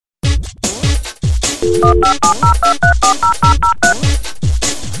You've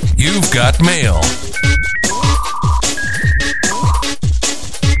got mail.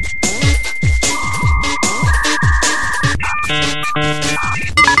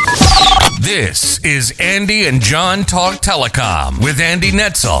 This is Andy and John Talk Telecom with Andy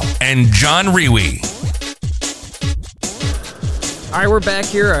Netzel and John Rewe. All right, we're back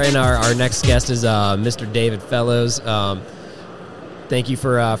here, and our next guest is Mr. David Fellows. Thank you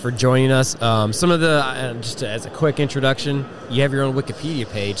for joining us. Some of the, just as a quick introduction, you have your own Wikipedia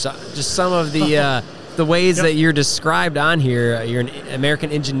page. So just some of the ways that you're described on here. You're an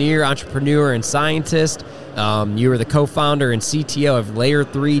American engineer, entrepreneur, and scientist. You were the co-founder and CTO of Layer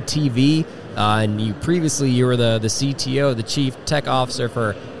 3 TV, and you were the CTO, the chief tech officer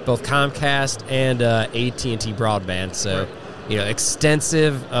for both Comcast and AT&T Broadband. So,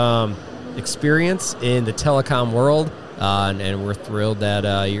 extensive experience in the telecom world. And we're thrilled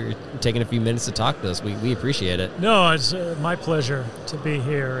that you're taking a few minutes to talk to us. We appreciate it. No, it's my pleasure to be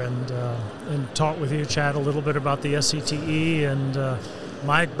here and talk with you, chat a little bit about the SCTE and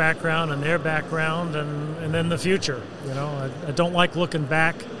my background and their background and then the future. I don't like looking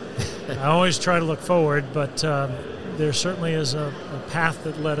back. I always try to look forward, but there certainly is a path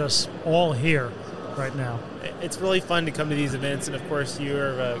that led us all here right now. It's really fun to come to these events, and of course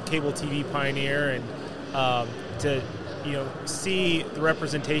you're a cable TV pioneer, and to see the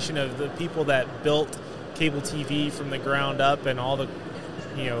representation of the people that built cable TV from the ground up and all the,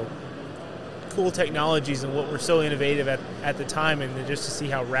 cool technologies and what were so innovative at the time, and just to see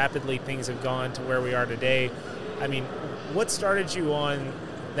how rapidly things have gone to where we are today. I mean, what started you on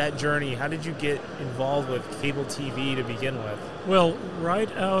that journey? How did you get involved with cable TV to begin with? Well,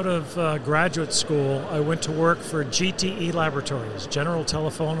 right out of graduate school, I went to work for GTE Laboratories, General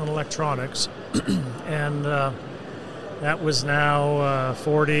Telephone and Electronics, and that was now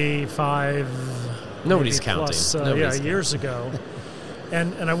 45 Nobody's counting. Plus, Nobody's years ago.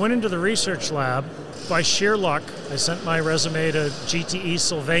 And I went into the research lab. By sheer luck, I sent my resume to GTE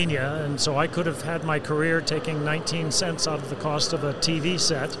Sylvania, and so I could have had my career taking 19 cents out of the cost of a TV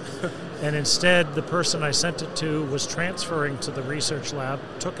set. And instead, the person I sent it to was transferring to the research lab,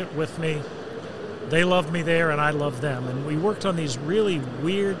 took it with me. They loved me there, and I loved them. And we worked on these really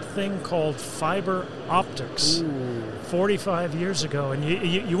weird thing called fiber optics 45 years ago. And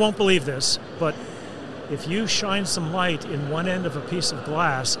you won't believe this, but if you shine some light in one end of a piece of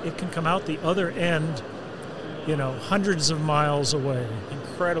glass, it can come out the other end, hundreds of miles away.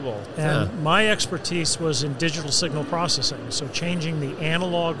 Incredible. And my expertise was in digital signal processing, so changing the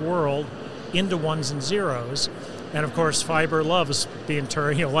analog world into ones and zeros. And of course, fiber loves being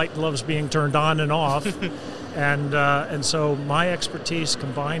light loves being turned on and off. and so my expertise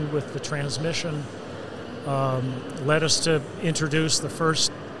combined with the transmission led us to introduce the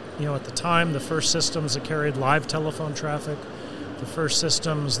first, at the time, the first systems that carried live telephone traffic, the first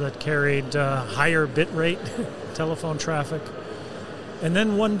systems that carried higher bit rate telephone traffic. And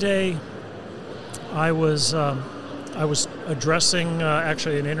then one day I was addressing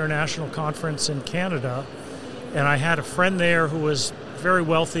actually an international conference in Canada, and I had a friend there who was very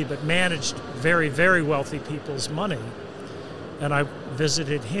wealthy but managed very, very wealthy people's money. And I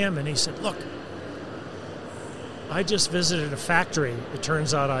visited him, and he said, "Look, I just visited a factory, it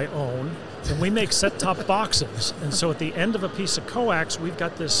turns out I own, and we make set-top boxes. And so at the end of a piece of coax, we've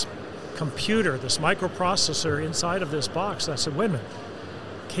got this computer, this microprocessor inside of this box." And I said, "Wait a minute,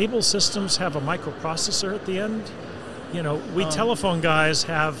 cable systems have a microprocessor at the end? We telephone guys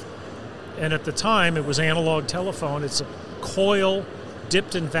have," and at the time it was analog telephone, it's a coil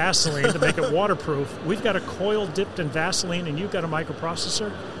dipped in Vaseline to make it waterproof. We've got a coil dipped in Vaseline and you've got a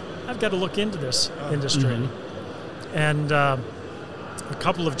microprocessor? I've got to look into this industry. Mm-hmm. And a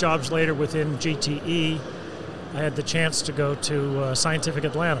couple of jobs later within GTE, I had the chance to go to Scientific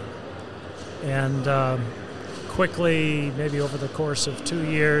Atlanta. And quickly, maybe over the course of 2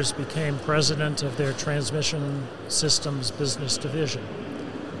 years, became president of their transmission systems business division.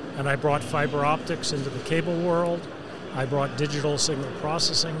 And I brought fiber optics into the cable world. I brought digital signal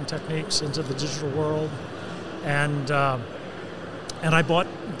processing techniques into the digital world. And I brought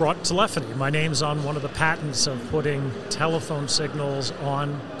telephony. My name's on one of the patents of putting telephone signals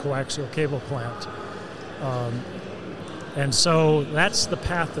on coaxial cable plant. And so that's the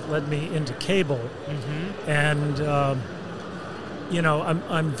path that led me into cable. Mm-hmm. And,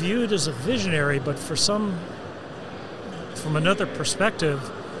 I'm viewed as a visionary, but from another perspective,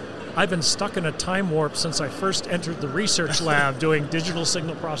 I've been stuck in a time warp since I first entered the research lab doing digital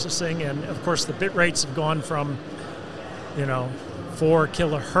signal processing. And, of course, the bit rates have gone from, 4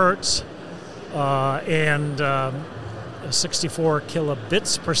 kilohertz and 64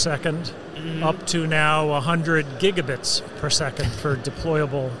 kilobits per second up to now 100 gigabits per second for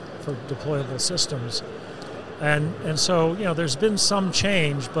deployable systems. And so, there's been some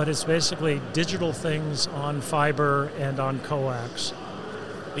change, but it's basically digital things on fiber and on coax.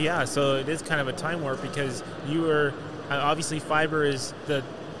 Yeah, so it is kind of a time warp because you were obviously fiber is the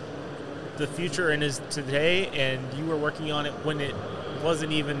future and is today, and you were working on it when it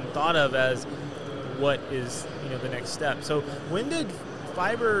wasn't even thought of as what is the next step. So when did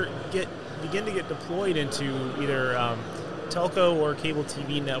fiber begin to get deployed into either telco or cable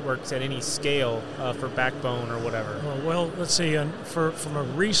TV networks at any scale for backbone or whatever? Well, let's see. From a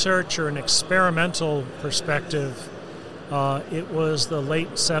research or an experimental perspective, it was the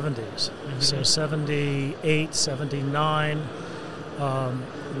late 70s. So 78, 79.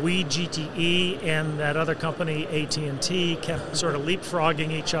 We, GTE, and that other company, AT&T, kept sort of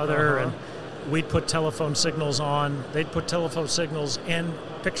leapfrogging each other, and we'd put telephone signals on. They'd put telephone signals and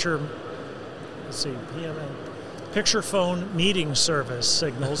picture phone meeting service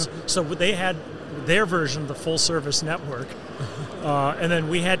signals. So they had their version of the full service network. And then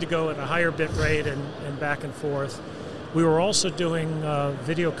we had to go at a higher bit rate and back and forth. We were also doing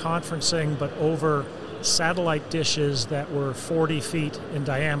video conferencing, but over satellite dishes that were 40 feet in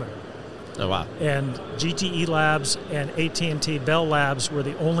diameter. Oh, wow. And GTE Labs and AT&T Bell Labs were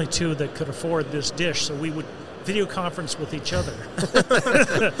the only two that could afford this dish, so we would video conference with each other.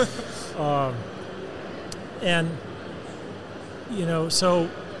 So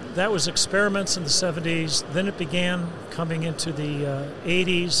that was experiments in the 70s. Then it began coming into the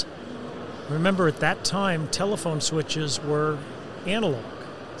 80s. Remember, at that time, telephone switches were analog.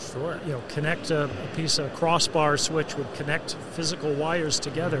 Sure. Connect a piece of crossbar switch would connect physical wires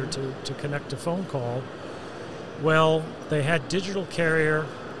together to connect a phone call. Well, they had digital carrier.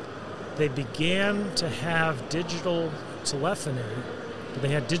 They began to have digital telephony, but they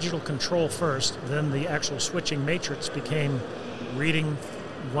had digital control first. Then the actual switching matrix became reading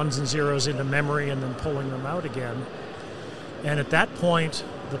ones and zeros into memory and then pulling them out again. And at that point,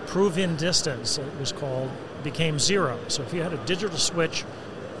 the prove-in distance, it was called, became zero. So if you had a digital switch,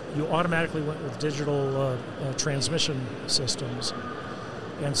 you automatically went with digital transmission systems.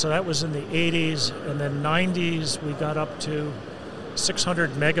 And so that was in the 80s. And then 90s, we got up to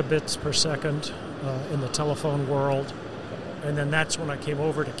 600 megabits per second in the telephone world. And then that's when I came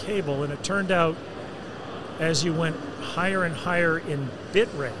over to cable. And it turned out, as you went higher and higher in bit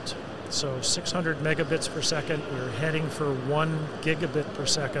rate, so 600 megabits per second, we were heading for 1 gigabit per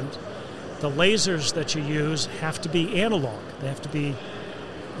second. The lasers that you use have to be analog. They have to be,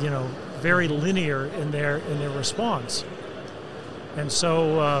 very linear in their response. And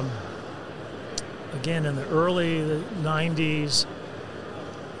so, again, in the early 90s,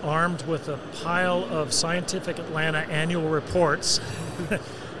 armed with a pile of Scientific Atlanta annual reports,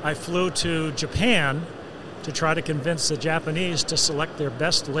 I flew to Japan to try to convince the Japanese to select their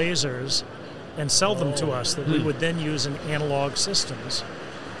best lasers and sell them to us that we would then use in analog systems.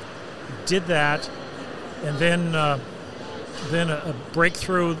 Did that, and then a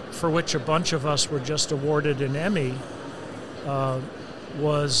breakthrough for which a bunch of us were just awarded an Emmy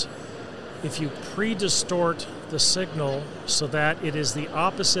was if you pre-distort the signal so that it is the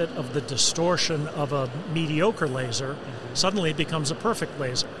opposite of the distortion of a mediocre laser, suddenly it becomes a perfect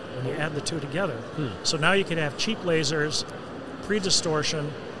laser when you add the two together. So now you can have cheap lasers,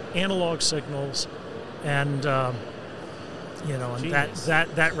 pre-distortion, analog signals, and and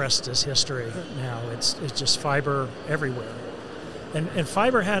that rest is history now. It's just fiber everywhere. And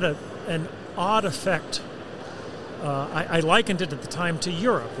fiber had an odd effect. I likened it at the time to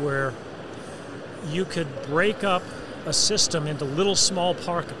Europe, where you could break up a system into little small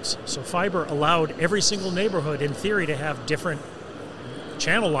pockets. So fiber allowed every single neighborhood, in theory, to have different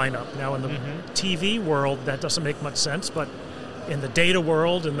channel lineup. Now, in the TV world, that doesn't make much sense, but in the data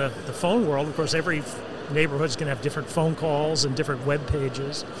world and the phone world, of course, every neighborhood's going to have different phone calls and different web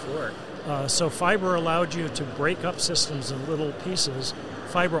pages. Sure. So fiber allowed you to break up systems in little pieces.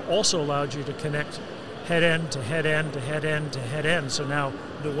 Fiber also allowed you to connect head end to head end to head end to head end. So now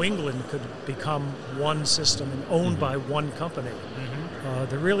New England could become one system and owned by one company.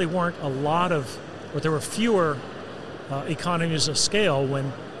 There really weren't a lot of, but there were fewer economies of scale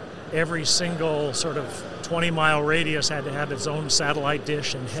when every single sort of 20-mile radius had to have its own satellite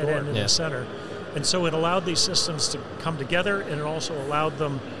dish and head end in the center. And so it allowed these systems to come together, and it also allowed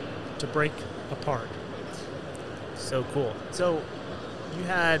them to break apart. So cool. So you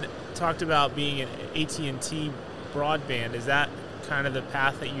had talked about being an AT&T broadband. Is that kind of the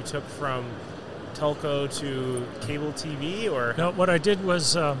path that you took from telco to cable TV, or? No, what I did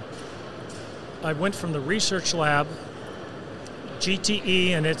was I went from the research lab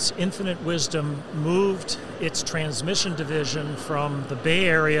GTE and its infinite wisdom moved its transmission division from the Bay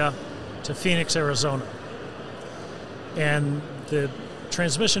Area to Phoenix, Arizona. And the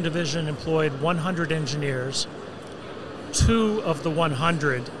transmission division employed 100 engineers. 2 of the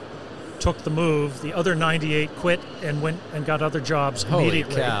 100 took the move. The other 98 quit and went and got other jobs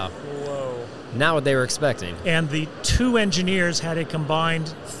immediately. Holy cow. Whoa. Not what they were expecting. And the 2 engineers had a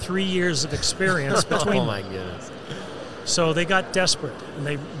combined 3 years of experience between Oh them. my goodness. So they got desperate, and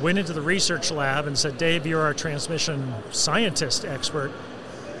they went into the research lab and said, Dave, you're our transmission scientist expert.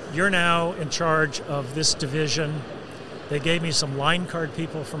 You're now in charge of this division. They gave me some line card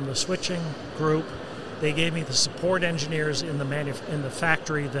people from the switching group. They gave me the support engineers in the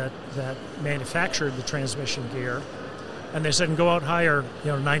factory that manufactured the transmission gear. And they said, go out and hire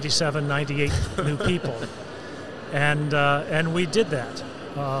 97, 98 new people. And we did that.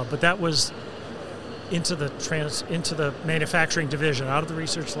 But that was into the manufacturing division, out of the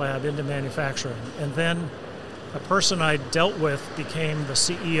research lab into manufacturing. And then a person I dealt with became the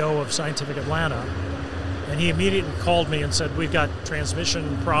CEO of Scientific Atlanta, and he immediately called me and said, we've got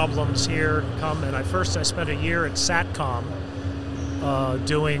transmission problems here, come. And I spent a year at SATCOM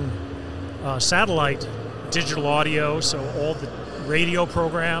doing satellite digital audio, so all the radio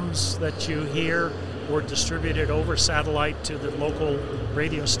programs that you hear were distributed over satellite to the local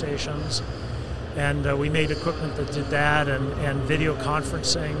radio stations. And we made equipment that did that, and video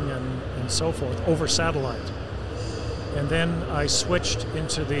conferencing and so forth over satellite. And then I switched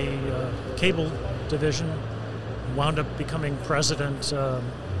into the cable division, wound up becoming president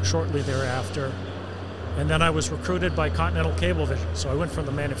shortly thereafter. And then I was recruited by Continental Cablevision. So I went from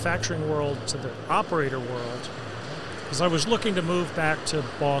the manufacturing world to the operator world, because I was looking to move back to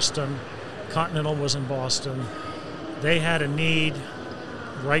Boston. Continental was in Boston. They had a need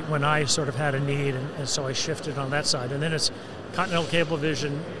right when I sort of had a need, and so I shifted on that side. And then Continental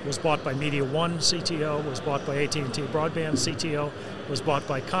Cablevision was bought by Media One CTO, was bought by AT&T Broadband CTO, was bought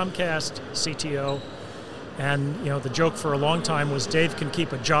by Comcast CTO. And the joke for a long time was Dave can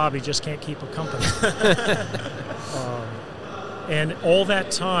keep a job, he just can't keep a company. And all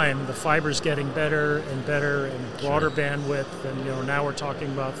that time, the fiber's getting better and better and broader bandwidth, and now we're talking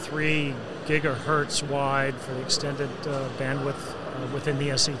about 3 gigahertz wide for the extended bandwidth within the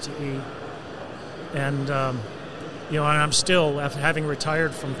SCTE. And and I'm still, after having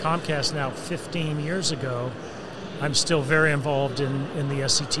retired from Comcast now 15 years ago, I'm still very involved in the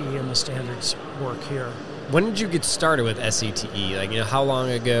SCTE and the standards work here. When did you get started with SCTE? Like, how long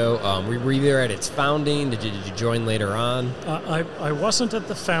ago? Were you there at its founding? Did you join later on? I wasn't at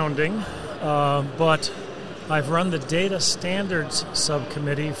the founding, but I've run the data standards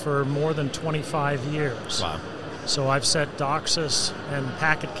subcommittee for more than 25 years. Wow. So I've set DOCSIS and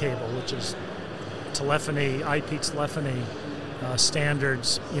packet cable, which is telephony, IP telephony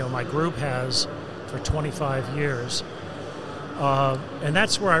standards, my group has for 25 years. And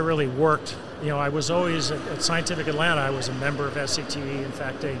that's where I really worked. I was always at Scientific Atlanta. I was a member of SCTE, in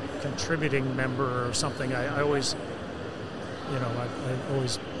fact, a contributing member or something. I always, I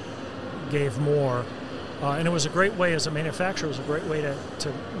always gave more. And it was a great way, as a manufacturer, it was a great way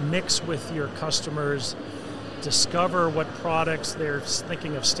to mix with your customers, discover what products they're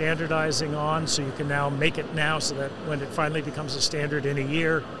thinking of standardizing on, so you can now make it now, so that when it finally becomes a standard in a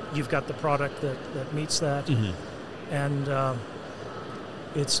year, you've got the product that meets that. Mm-hmm. And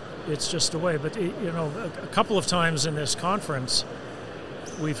it's just a way. But a couple of times in this conference,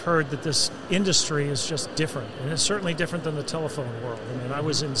 we've heard that this industry is just different, and it's certainly different than the telephone world. I mean, I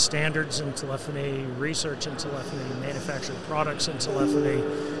was in standards in telephony, research in telephony, manufactured products in telephony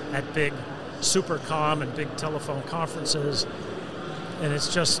at big Supercom and big telephone conferences, and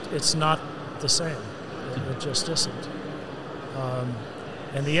it's not the same. It just isn't.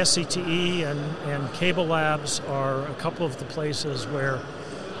 And the SCTE and Cable Labs are a couple of the places where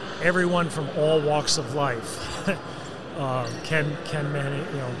everyone from all walks of life can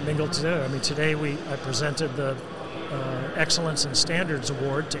mingle together. I mean, today I presented the Excellence in Standards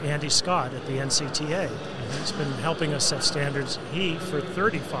Award to Andy Scott at the NCTA. He's been helping us set standards, for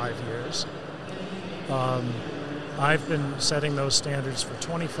 35 years. I've been setting those standards for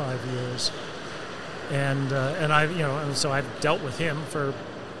 25 years, and so I've dealt with him for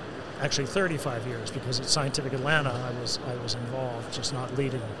actually 35 years, because at Scientific Atlanta I was involved, just not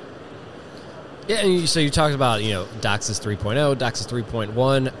leading. Yeah, and so you talked about DOCSIS 3.0, DOCSIS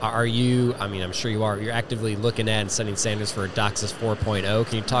 3.1. Are you? I mean, I'm sure you are. You're actively looking at and setting standards for DOCSIS 4.0.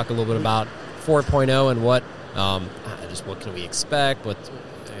 Can you talk a little bit about 4.0 and what can we expect?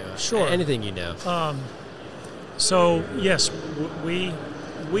 Sure. Anything you know. So yes, we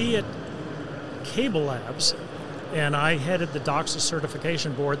at Cable Labs and I headed the DOCSIS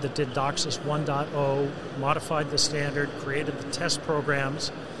certification board that did DOCSIS 1.0, modified the standard, created the test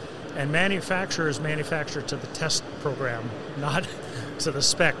programs, and manufacturers manufacture to the test program, not to the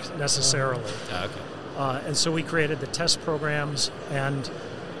spec necessarily. Okay. And so we created the test programs and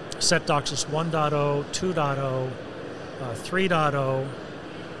set DOCSIS 1.0, 2.0, 3.0,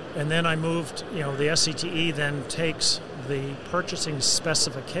 and then I moved, the SCTE then takes the purchasing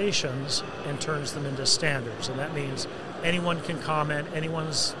specifications and turns them into standards. And that means anyone can comment,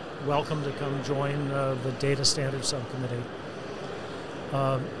 anyone's welcome to come join the data standards subcommittee.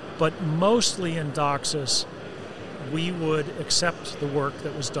 But mostly in DOCSIS, we would accept the work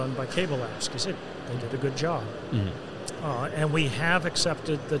that was done by Cable Labs because they did a good job. Mm-hmm. And we have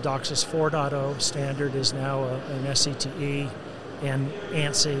accepted the DOCSIS 4.0 standard is now an SCTE and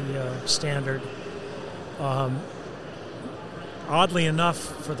ANSI standard. Oddly enough,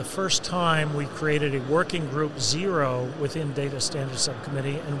 for the first time, we created a working group 0 within Data Standards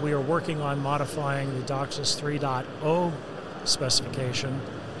Subcommittee, and we are working on modifying the DOCSIS 3.0 specification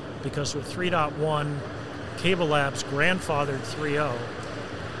because with 3.1, Cable Labs grandfathered 3.0,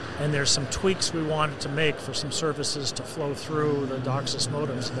 and there's some tweaks we wanted to make for some services to flow through the DOCSIS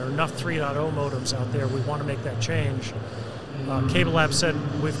modems. And there are enough 3.0 modems out there. We want to make that change. Cable Labs said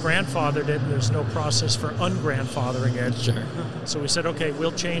we've grandfathered it, and there's no process for ungrandfathering it. Sure. So we said, okay,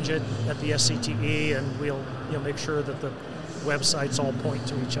 we'll change it at the SCTE, and we'll make sure that the websites all point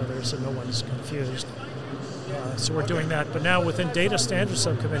to each other so no one's confused. So we're doing that. But now within Data Standards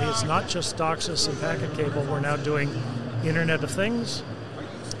Subcommittee, it's not just DOCSIS and packet cable. We're now doing Internet of Things,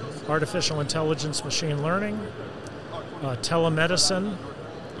 artificial intelligence, machine learning, telemedicine,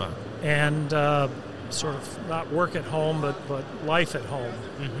 and sort of not work at home, but life at home.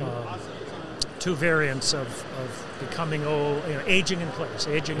 Mm-hmm. Two variants of becoming old, aging in place.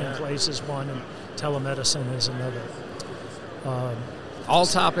 Aging in place is one, and telemedicine is another. All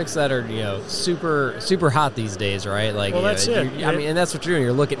topics that are super hot these days, right? Like, well, that's it. And that's what you're doing.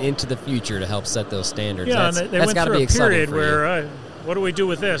 You're looking into the future to help set those standards. Yeah, that's, and they that's went got to through be a period exciting for where, you. what do we do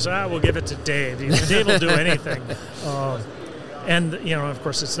with this? We'll give it to Dave. Dave will do anything. And of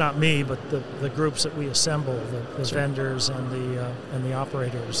course, it's not me, but the groups that we assemble, the vendors and the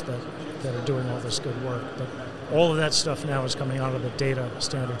operators that are doing all this good work. But all of that stuff now is coming out of the Data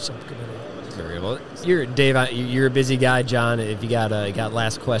Standards Subcommittee. Very well. Dave. You're a busy guy, John. If you got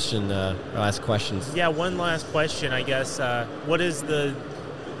last questions. Yeah, one last question, I guess. What is the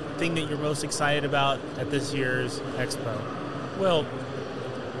thing that you're most excited about at this year's Expo? Well,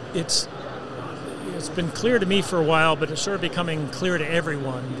 it's been clear to me for a while, but it's sort of becoming clear to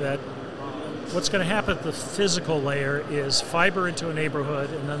everyone that what's going to happen at the physical layer is fiber into a neighborhood,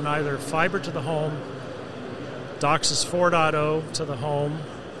 and then either fiber to the home, DOCSIS 4.0 to the home,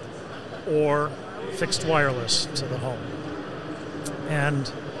 or fixed wireless to the home.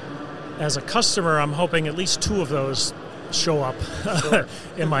 And as a customer, I'm hoping at least two of those show up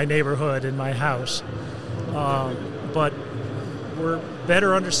in my neighborhood, in my house. But we're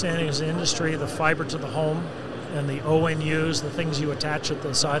better understanding as an industry the fiber to the home and the ONUs, the things you attach at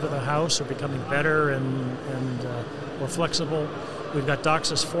the side of the house, are becoming better and more flexible. We've got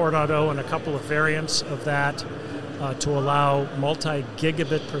DOCSIS 4.0 and a couple of variants of that to allow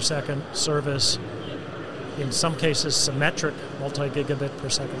multi-gigabit per second service, in some cases symmetric multi-gigabit per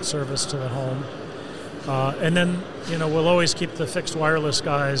second service to the home. And then, we'll always keep the fixed wireless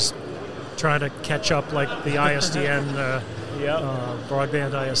guys trying to catch up, like the ISDN,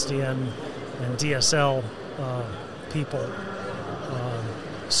 broadband ISDN and DSL people.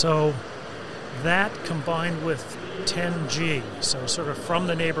 So that combined with 10G, so sort of from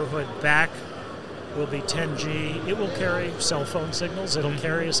the neighborhood back will be 10G. It will carry cell phone signals. It'll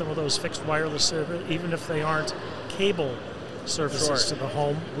carry some of those fixed wireless service, even if they aren't cable services to the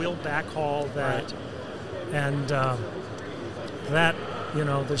home. We'll backhaul that. Right. And that,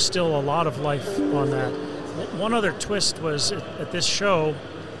 there's still a lot of life on that. One other twist was at this show,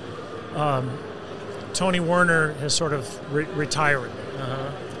 Tony Werner has sort of retiring.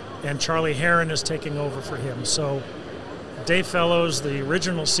 And Charlie Heron is taking over for him. So Dave Fellows, the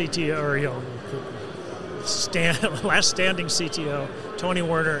original CTO, last standing CTO, Tony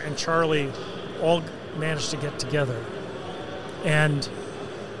Werner and Charlie all managed to get together. And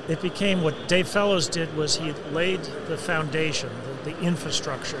it became what Dave Fellows did was he laid the foundation, the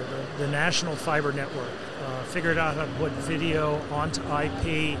infrastructure, the national fiber network, figured out how to put video onto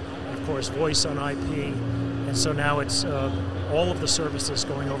IP, and of course voice on IP. And so now it's all of the services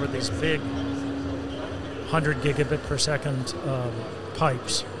going over these big 100 gigabit per second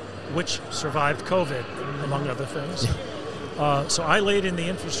pipes, which survived COVID, among other things. So I laid in the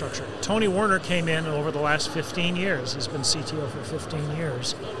infrastructure. Tony Werner came in over the last 15 years. He's been CTO for 15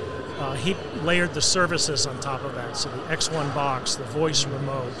 years. He layered the services on top of that. So the X1 box, the voice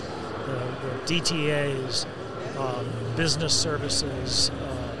remote, the DTAs, business services,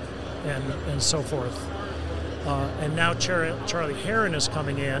 and so forth. And now Charlie Heron is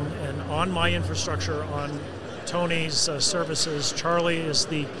coming in, and on my infrastructure, on Tony's services, Charlie is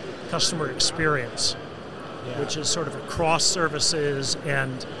the customer experience, which is sort of across services,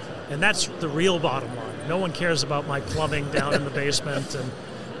 and that's the real bottom line. No one cares about my plumbing down in the basement and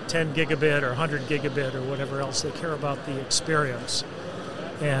 10 gigabit or 100 gigabit or whatever else. They care about the experience.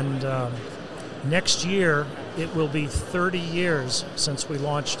 And next year, it will be 30 years since we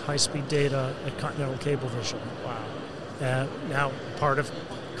launched high-speed data at Continental Cablevision. Wow. Now part of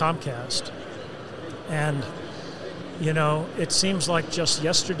Comcast. And, it seems like just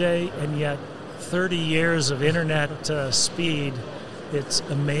yesterday, and yet 30 years of internet speed. It's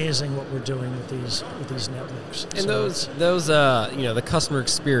amazing what we're doing with these networks. And the customer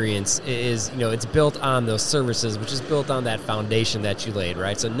experience is, it's built on those services, which is built on that foundation that you laid,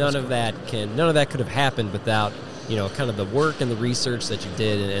 right? So none of that could have happened without, kind of the work and the research that you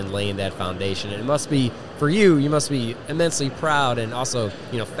did and laying that foundation. And it must be, for you must be immensely proud and also,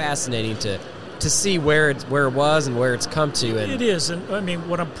 fascinating to see where it was and where it's come to. And it is, and I mean,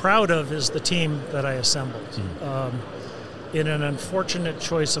 what I'm proud of is the team that I assembled. Mm-hmm. In an unfortunate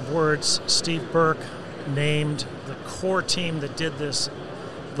choice of words, Steve Burke named the core team that did this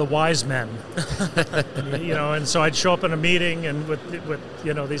the wise men. And so I'd show up in a meeting and with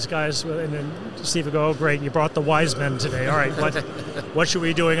these guys, and then Steve would go, "Oh, great, you brought the wise men today. All right, what should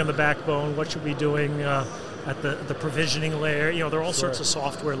we be doing on the backbone? What should we be doing at the provisioning layer?" There are all sorts of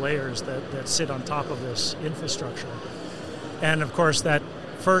software layers that sit on top of this infrastructure. And of course, that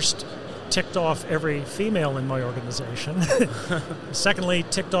first ticked off every female in my organization. Secondly,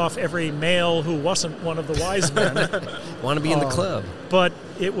 ticked off every male who wasn't one of the wise men. Want to be in the club. But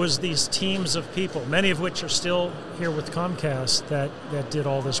it was these teams of people, many of which are still here with Comcast, that did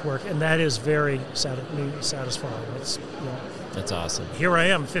all this work, and that is very satisfying. That's awesome. Here I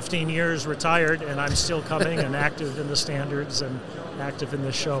am, 15 years retired, and I'm still coming and active in the standards and active in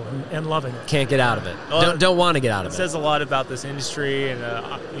this show and loving it. Can't get out of it. Don't want to get out of it. It says a lot about this industry and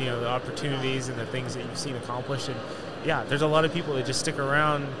the opportunities and the things that you've seen accomplished. And there's a lot of people that just stick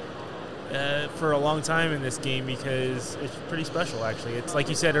around for a long time in this game because it's pretty special. Actually, it's like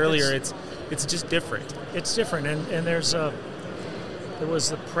you said earlier. It's just different. It's different, and there was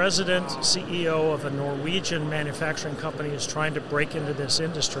the president, CEO of a Norwegian manufacturing company who's trying to break into this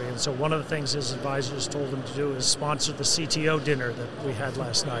industry. And so one of the things his advisors told him to do is sponsor the CTO dinner that we had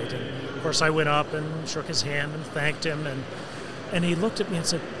last night. And of course I went up and shook his hand and thanked him. And he looked at me and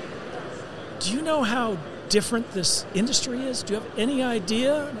said, "Do you know how different this industry is? Do you have any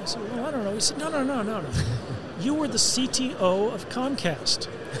idea?" And I said, "Well, I don't know." He said, No. You were the CTO of Comcast.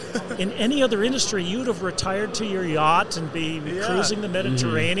 In any other industry, you'd have retired to your yacht and be cruising the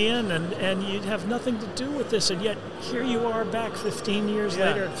Mediterranean, and you'd have nothing to do with this. And yet, here you are back 15 years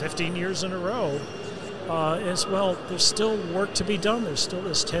later, 15 years in a row. As well, there's still work to be done. There's still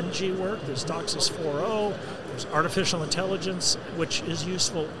this 10G work. There's DOCSIS 4.0. There's artificial intelligence, which is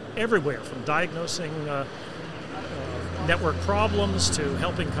useful everywhere, from diagnosing network problems to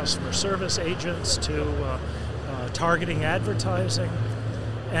helping customer service agents to targeting advertising.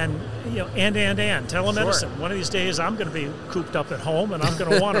 And telemedicine. Sure. One of these days, I'm going to be cooped up at home, and I'm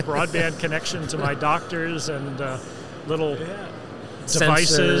going to want a broadband connection to my doctors and little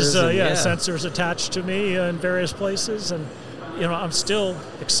devices, sensors attached to me in various places. And I'm still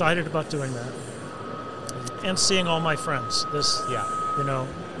excited about doing that and seeing all my friends.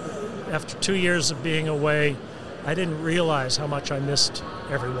 After 2 years of being away, I didn't realize how much I missed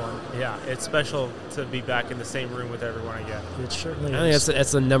everyone. Yeah, it's special to be back in the same room with everyone again. It certainly is. is. I think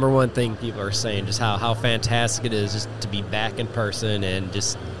that's the number one thing people are saying, just how fantastic it is just to be back in person and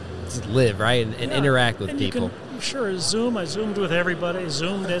just live, right, and interact with people. Sure, Zoom. I Zoomed with everybody,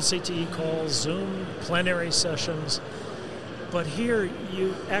 Zoomed SATE calls, Zoom plenary sessions. But here,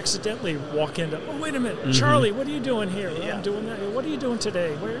 you accidentally walk into, wait a minute, Charlie, what are you doing here? Yeah. I'm doing that. What are you doing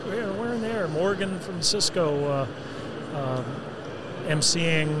today? Where and there? Morgan from Cisco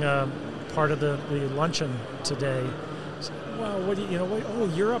emceeing part of the luncheon today. So, well, what do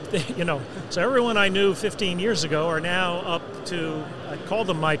you're up there, So everyone I knew 15 years ago are now up to, I call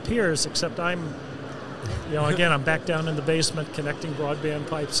them my peers, except I'm, again, I'm back down in the basement connecting broadband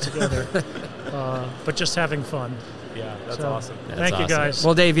pipes together, but just having fun. Yeah, that's awesome. Thank you, guys.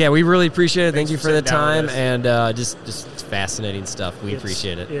 Well, Dave, we really appreciate it. Thank you for the time, and just fascinating stuff. We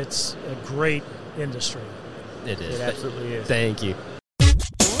appreciate it. It's a great industry. It is. It absolutely is. Thank you.